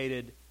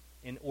communicated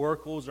in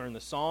oracles or in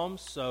the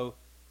Psalms. So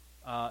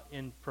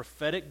in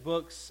prophetic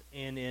books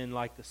and in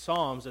like the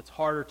Psalms, it's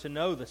harder to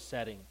know the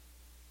setting,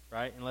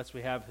 right? Unless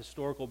we have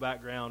historical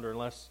background or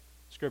unless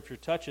Scripture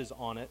touches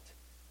on it.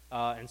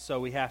 And so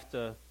we have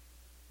to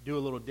do a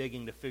little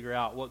digging to figure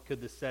out what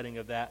could the setting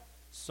of that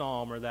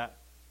psalm or that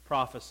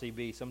prophecy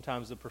be.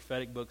 Sometimes the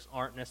prophetic books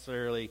aren't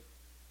necessarily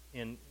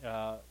in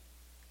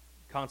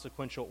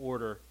consequential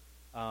order.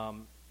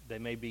 They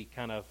may be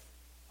kind of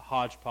a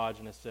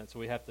hodgepodge in a sense, so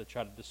we have to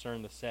try to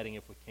discern the setting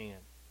if we can.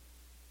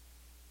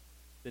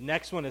 The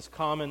next one is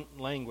common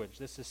language.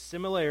 This is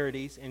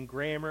similarities in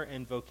grammar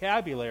and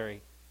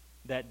vocabulary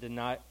that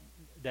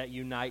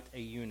unite a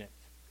unit.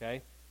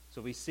 Okay?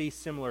 So we see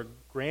similar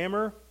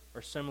grammar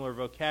or similar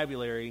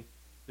vocabulary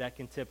that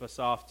can tip us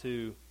off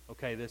to,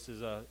 okay, this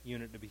is a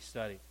unit to be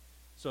studied.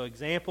 So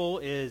example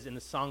is in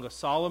the Song of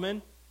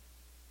Solomon.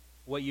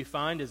 What you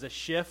find is a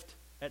shift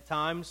at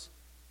times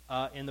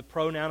in the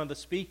pronoun of the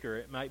speaker.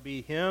 It might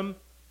be him,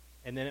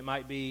 and then it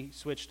might be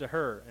switched to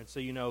her. And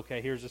so you know,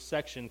 okay, here's a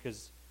section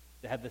because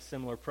they had the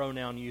similar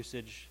pronoun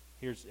usage.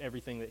 Here's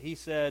everything that he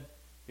said.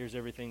 Here's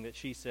everything that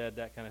she said,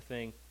 that kind of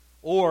thing.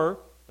 Or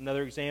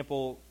another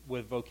example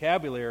with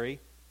vocabulary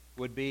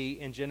would be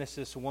in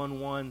Genesis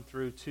 1:1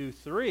 through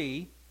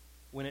 2:3.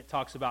 When it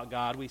talks about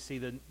God, we see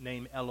the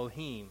name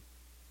Elohim,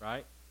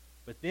 right?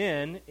 But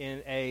then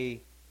in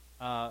a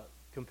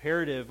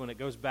comparative, when it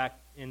goes back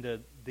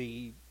into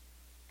the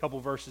couple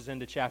verses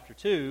into chapter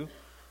 2,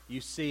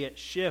 you see it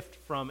shift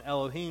from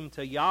Elohim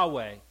to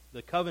Yahweh,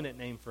 the covenant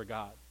name for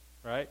God,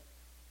 right?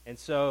 And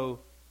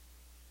so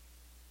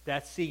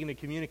that's seeking to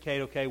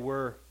communicate, okay,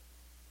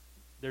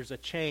 there's a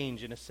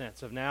change in a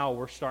sense of now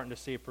we're starting to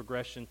see a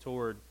progression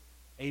toward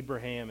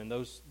Abraham and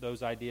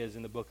those ideas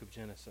in the book of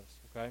Genesis,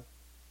 okay?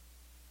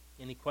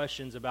 Any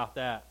questions about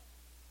that?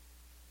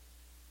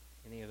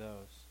 Any of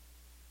those?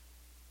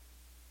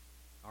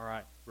 All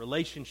right.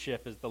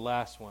 Relationship is the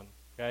last one,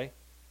 okay?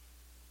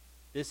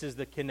 This is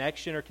the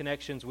connection or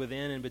connections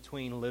within and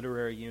between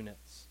literary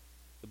units.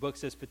 The book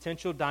says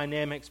potential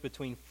dynamics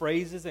between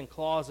phrases and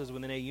clauses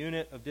within a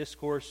unit of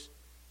discourse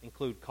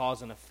include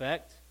cause and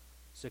effect,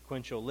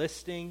 sequential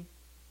listing,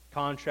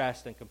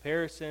 contrast and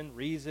comparison,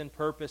 reason,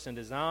 purpose, and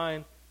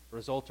design,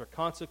 result or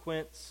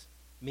consequence,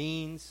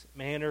 means,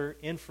 manner,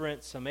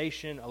 inference,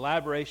 summation,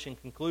 elaboration,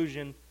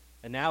 conclusion,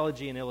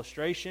 analogy and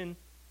illustration,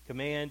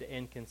 command,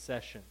 and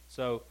concession.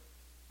 So,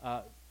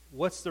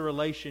 what's the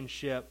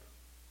relationship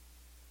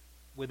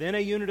within a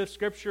unit of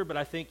Scripture? But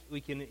I think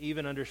we can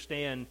even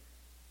understand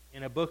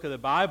in a book of the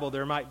Bible,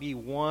 there might be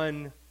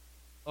one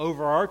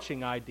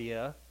overarching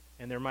idea,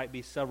 and there might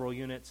be several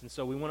units. And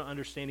so we want to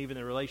understand even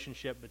the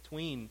relationship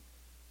between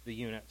the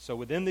units. So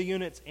within the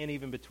units and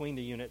even between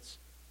the units,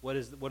 what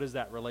is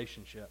that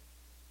relationship?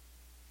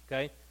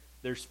 Okay?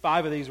 There's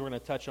 5 of these we're going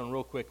to touch on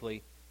real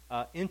quickly.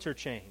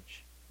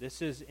 Interchange.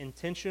 This is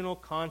intentional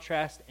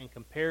contrast and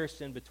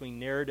comparison between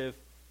narrative,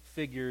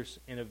 figures,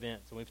 and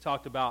events. And we've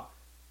talked about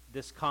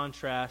this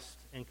contrast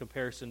and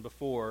comparison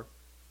before.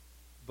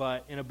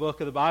 But in a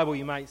book of the Bible,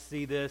 you might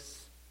see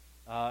this,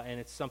 and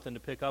it's something to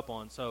pick up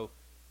on. So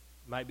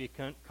it might be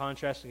a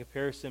contrast and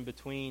comparison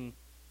between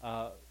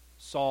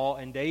Saul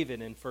and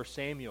David in 1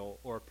 Samuel,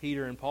 or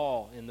Peter and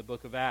Paul in the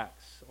book of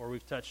Acts. Or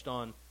we've touched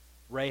on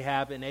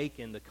Rahab and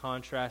Achan, the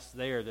contrast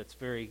there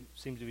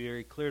seems to be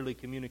very clearly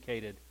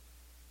communicated.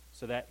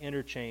 So that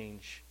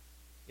interchange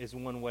is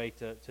one way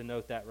to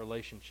note that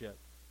relationship.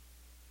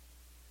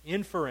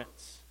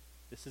 Inference.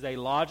 This is a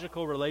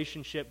logical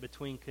relationship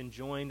between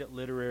conjoined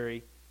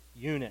literary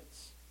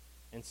units.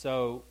 And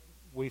so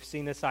we've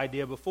seen this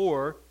idea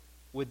before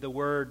with the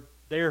word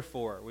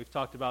therefore. We've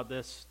talked about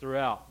this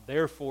throughout.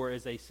 Therefore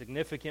is a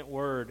significant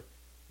word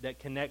that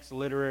connects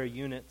literary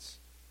units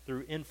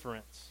through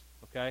inference.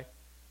 Okay?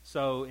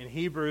 So in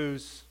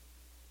Hebrews,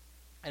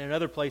 and in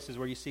other places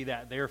where you see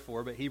that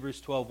therefore, but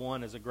Hebrews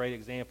 12:1 is a great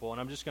example. And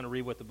I'm just going to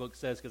read what the book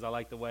says because I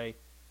like the way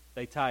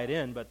they tie it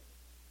in. But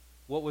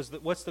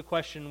what's the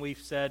question we've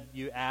said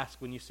you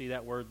ask when you see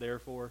that word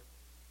therefore?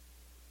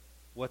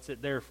 What's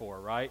it there for,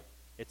 right?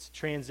 It's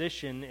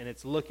transition, and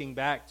it's looking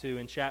back to,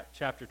 in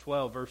chapter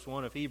 12, verse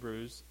 1 of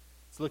Hebrews,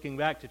 it's looking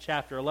back to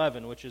chapter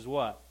 11, which is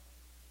what?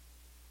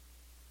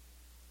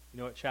 You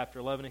know what chapter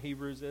 11 of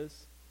Hebrews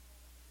is?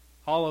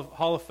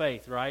 Hall of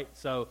Faith, right?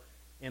 So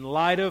in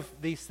light of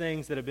these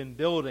things that have been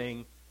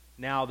building,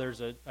 now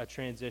there's a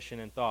transition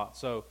in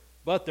thought.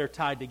 But they're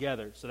tied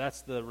together. So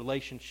that's the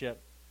relationship.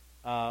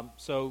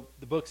 So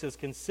the book says,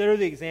 consider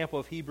the example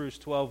of Hebrews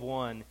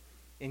 12:1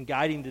 in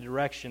guiding the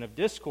direction of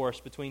discourse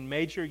between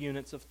major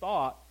units of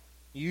thought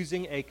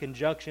using a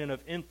conjunction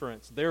of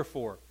inference.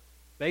 Therefore,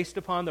 based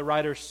upon the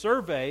writer's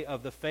survey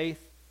of the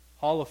Faith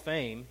Hall of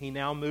Fame, he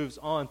now moves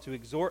on to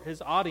exhort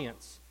his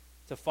audience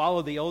to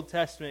follow the Old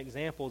Testament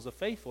examples of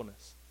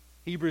faithfulness.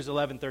 Hebrews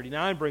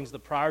 11:39 brings the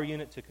prior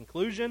unit to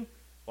conclusion,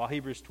 while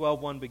Hebrews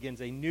 12:1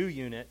 begins a new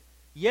unit.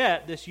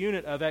 Yet, this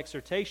unit of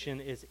exhortation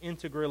is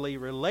integrally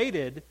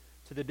related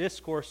to the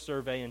discourse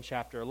survey in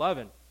chapter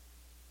 11.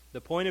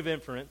 The point of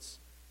inference,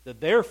 the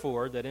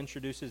therefore that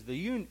introduces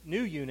the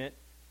new unit,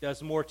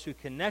 does more to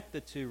connect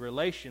the two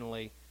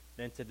relationally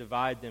than to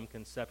divide them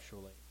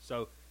conceptually.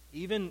 So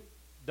even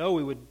though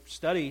we would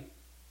study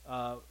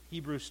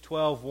Hebrews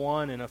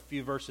 12:1 and a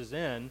few verses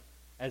in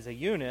as a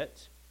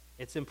unit,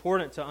 it's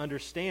important to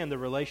understand the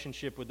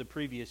relationship with the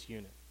previous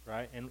unit,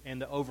 right?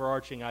 And the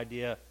overarching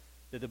idea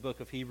that the book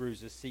of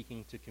Hebrews is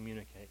seeking to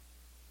communicate.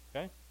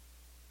 Okay?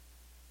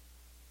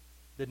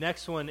 The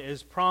next one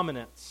is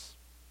prominence.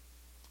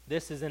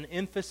 This is an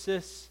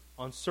emphasis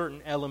on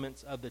certain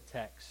elements of the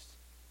text.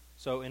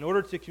 So in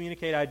order to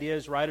communicate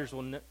ideas, writers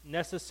will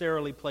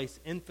necessarily place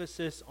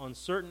emphasis on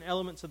certain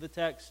elements of the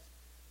text,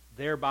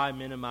 thereby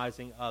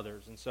minimizing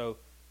others. And so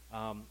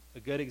a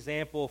good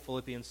example,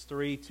 Philippians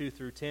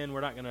 3:2-10,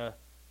 we're not going to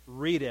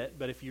read it,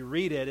 but if you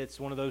read it, it's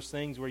one of those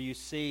things where you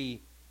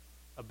see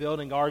a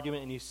building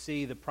argument and you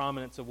see the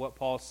prominence of what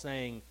Paul's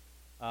saying.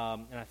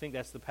 And I think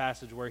that's the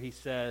passage where he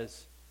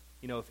says,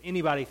 if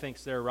anybody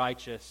thinks they're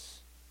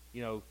righteous,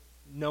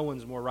 no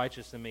one's more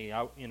righteous than me.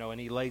 And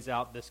he lays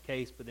out this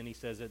case, but then he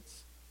says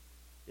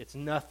it's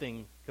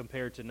nothing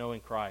compared to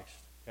knowing Christ.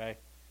 Okay.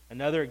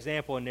 Another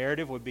example in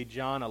narrative would be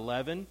John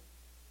 11.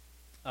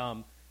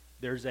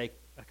 There's a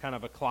kind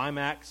of a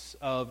climax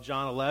of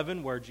John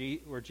 11 where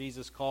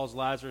Jesus calls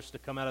Lazarus to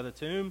come out of the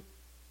tomb,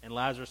 and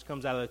Lazarus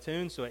comes out of the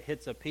tomb, so it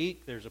hits a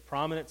peak. There's a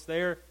prominence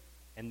there,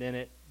 and then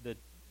it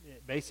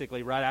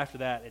basically right after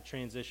that it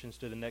transitions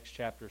to the next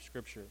chapter of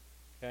Scripture.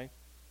 Okay.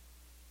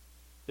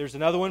 There's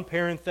another one,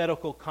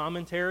 parenthetical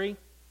commentary,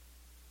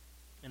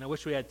 and I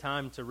wish we had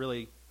time to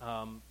really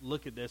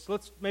look at this.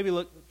 Let's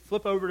maybe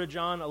flip over to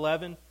John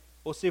 11.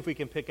 We'll see if we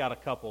can pick out a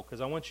couple,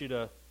 because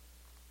I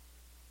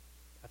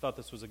thought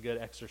this was a good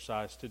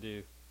exercise to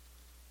do.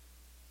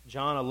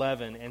 John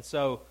 11. And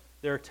so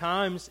there are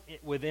times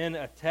within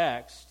a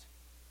text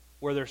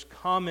where there's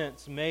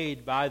comments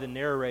made by the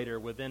narrator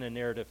within a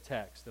narrative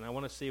text. And I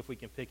want to see if we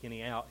can pick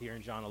any out here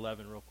in John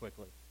 11 real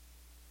quickly.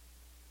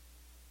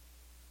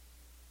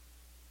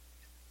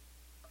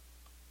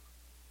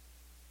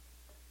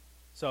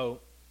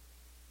 So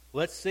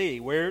let's see.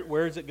 Where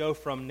does it go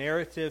from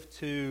narrative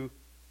to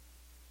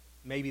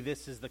maybe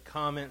this is the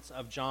comments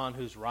of John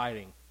who's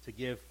writing to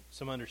give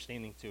some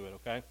understanding to it,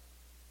 okay?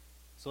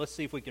 So let's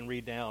see if we can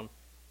read down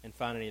and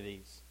find any of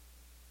these.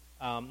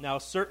 Now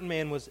a certain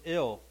man was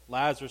ill,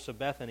 Lazarus of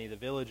Bethany, the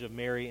village of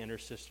Mary and her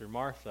sister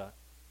Martha.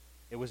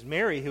 It was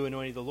Mary who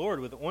anointed the Lord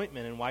with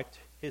ointment and wiped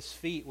his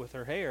feet with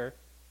her hair,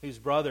 whose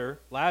brother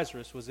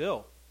Lazarus was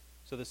ill.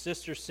 So the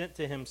sisters sent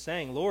to him,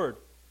 saying, Lord,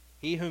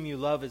 he whom you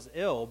love is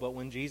ill. But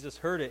when Jesus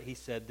heard it, he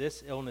said,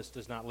 This illness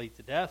does not lead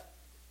to death.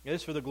 It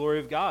is for the glory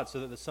of God, so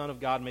that the Son of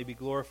God may be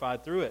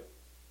glorified through it.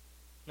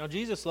 Now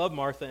Jesus loved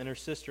Martha and her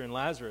sister and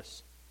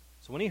Lazarus.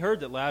 So when he heard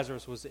that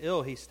Lazarus was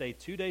ill, he stayed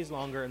 2 days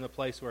longer in the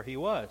place where he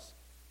was.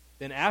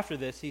 Then after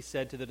this, he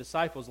said to the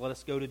disciples, Let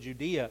us go to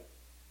Judea.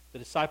 The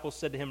disciples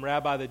said to him,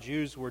 Rabbi, the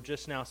Jews were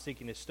just now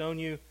seeking to stone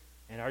you,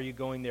 and are you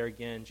going there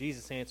again?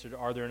 Jesus answered,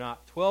 Are there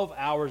not 12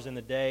 hours in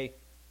the day?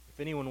 If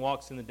anyone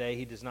walks in the day,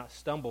 he does not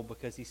stumble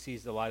because he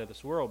sees the light of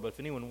this world. But if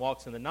anyone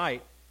walks in the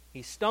night,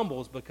 he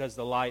stumbles because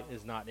the light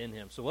is not in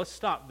him. So let's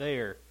stop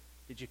there.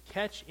 Did you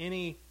catch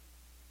any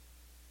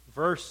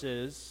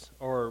verses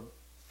or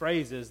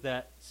phrases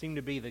that seem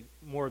to be the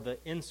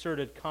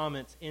inserted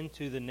comments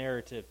into the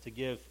narrative to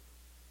give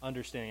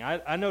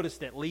understanding? I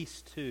noticed at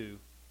least two.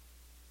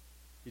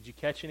 Did you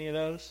catch any of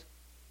those?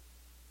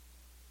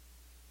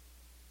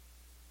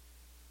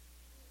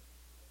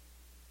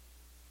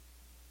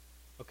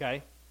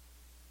 Okay.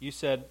 You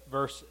said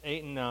verse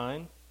 8 and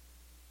 9.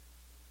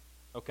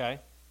 Okay.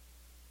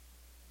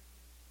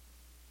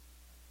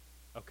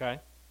 Okay.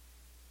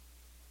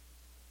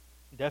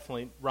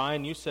 Definitely.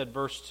 Ryan, you said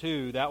verse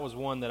 2. That was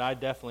one that I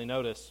definitely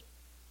noticed.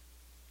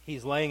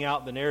 He's laying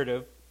out the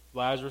narrative.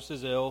 Lazarus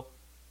is ill.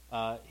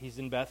 He's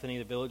in Bethany,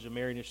 the village of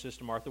Mary and her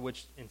sister Martha,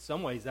 which in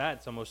some ways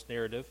that's almost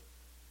narrative.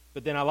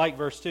 But then I like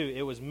verse 2.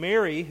 It was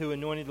Mary who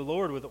anointed the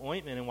Lord with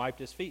ointment and wiped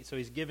his feet. So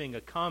he's giving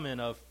a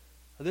comment of,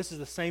 this is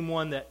the same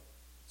one that,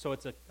 so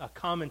it's a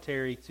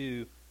commentary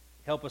to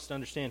help us to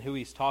understand who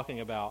he's talking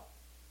about.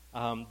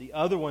 The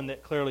other one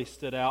that clearly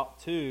stood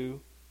out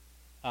too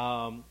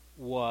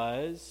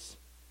was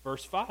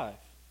verse 5.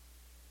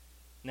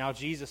 Now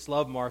Jesus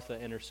loved Martha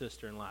and her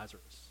sister and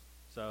Lazarus.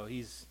 So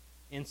he's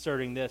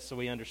inserting this so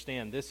we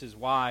understand this is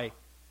why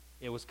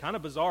it was kind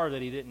of bizarre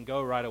that he didn't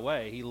go right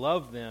away. He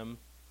loved them.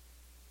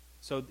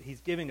 So he's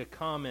giving a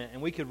comment,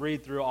 and we could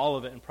read through all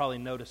of it and probably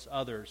notice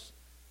others.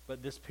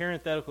 But this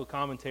parenthetical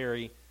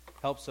commentary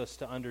helps us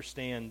to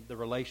understand the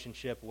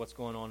relationship of what's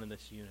going on in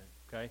this unit.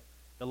 Okay.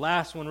 The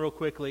last one, real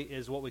quickly,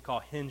 is what we call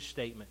hinge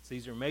statements.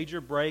 These are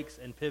major breaks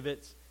and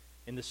pivots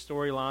in the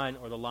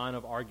storyline or the line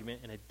of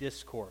argument in a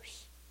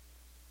discourse.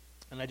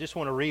 And I just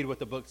want to read what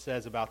the book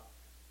says about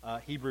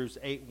Hebrews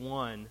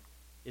 8:1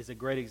 is a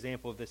great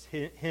example of this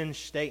hinge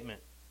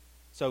statement.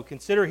 So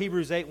consider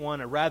Hebrews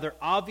 8:1 a rather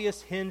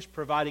obvious hinge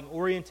providing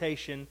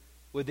orientation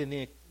within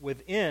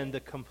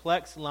the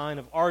complex line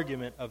of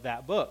argument of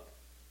that book.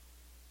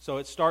 So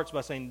it starts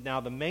by saying,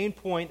 now the main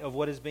point of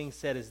what is being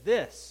said is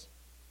this.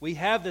 We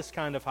have this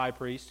kind of high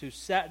priest who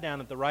sat down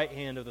at the right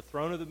hand of the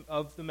throne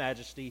of the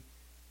majesty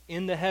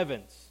in the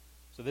heavens.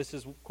 So this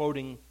is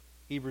quoting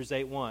Hebrews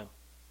 8:1.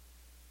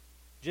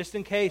 Just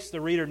in case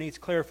the reader needs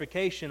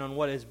clarification on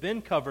what has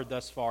been covered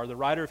thus far, the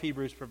writer of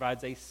Hebrews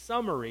provides a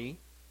summary,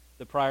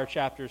 the prior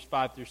chapters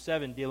 5 through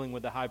 7, dealing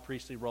with the high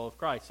priestly role of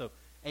Christ. So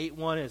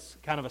 8:1 is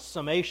kind of a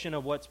summation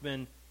of what's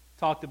been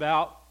talked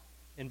about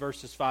in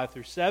verses 5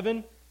 through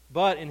 7.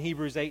 But in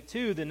Hebrews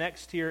 8:2, the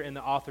next tier in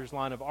the author's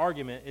line of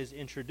argument is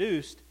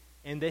introduced,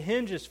 and the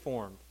hinge is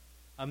formed,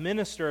 a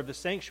minister of the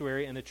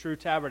sanctuary and the true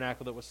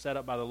tabernacle that was set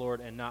up by the Lord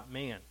and not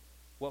man.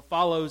 What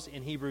follows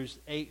in Hebrews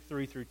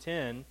 8:3 through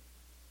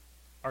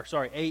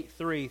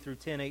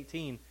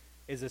 10:18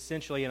 is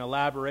essentially an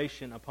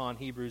elaboration upon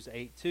Hebrews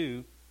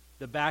 8:2,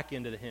 the back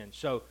end of the hinge.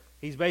 So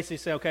he's basically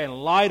saying, okay, in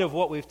light of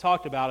what we've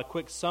talked about, a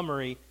quick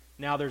summary,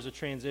 now there's a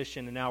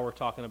transition, and now we're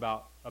talking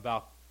about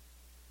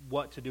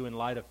what to do in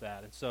light of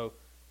that. And so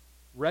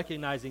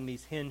recognizing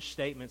these hinge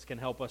statements can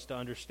help us to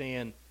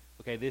understand,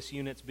 okay, this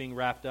unit's being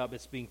wrapped up,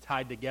 it's being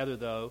tied together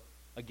though.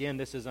 Again,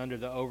 this is under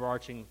the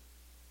overarching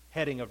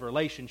heading of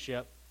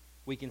relationship.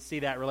 We can see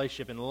that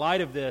relationship in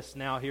light of this.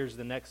 Now here's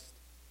the next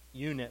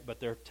unit,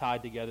 but they're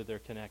tied together, they're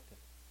connected.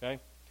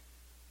 Okay?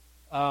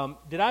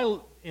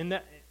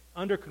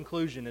 Under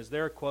conclusion, is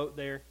there a quote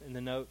there in the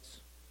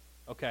notes?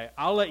 Okay,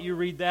 I'll let you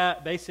read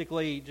that.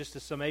 Basically, just a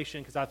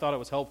summation because I thought it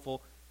was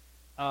helpful.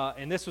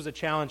 And this was a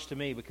challenge to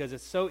me because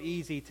it's so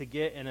easy to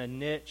get in a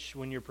niche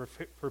when you're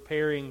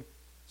preparing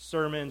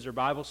sermons or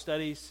Bible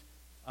studies.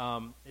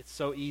 It's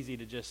so easy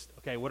to just,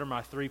 okay, what are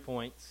my 3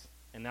 points?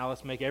 And now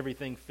let's make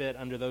everything fit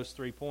under those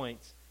 3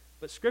 points.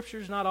 But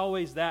Scripture's not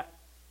always that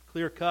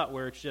clear cut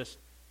where it's just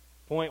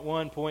point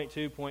 1, point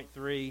 2, point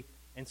 3.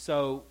 And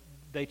so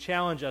they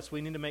challenge us. We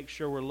need to make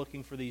sure we're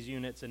looking for these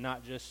units and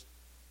not just,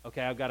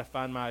 okay, I've got to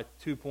find my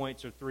 2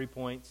 points or 3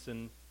 points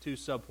and 2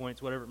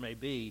 subpoints, whatever it may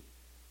be.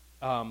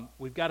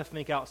 We've got to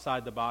think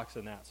outside the box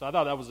in that. So I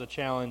thought that was a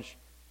challenge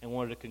and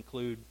wanted to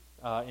conclude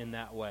in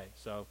that way.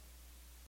 So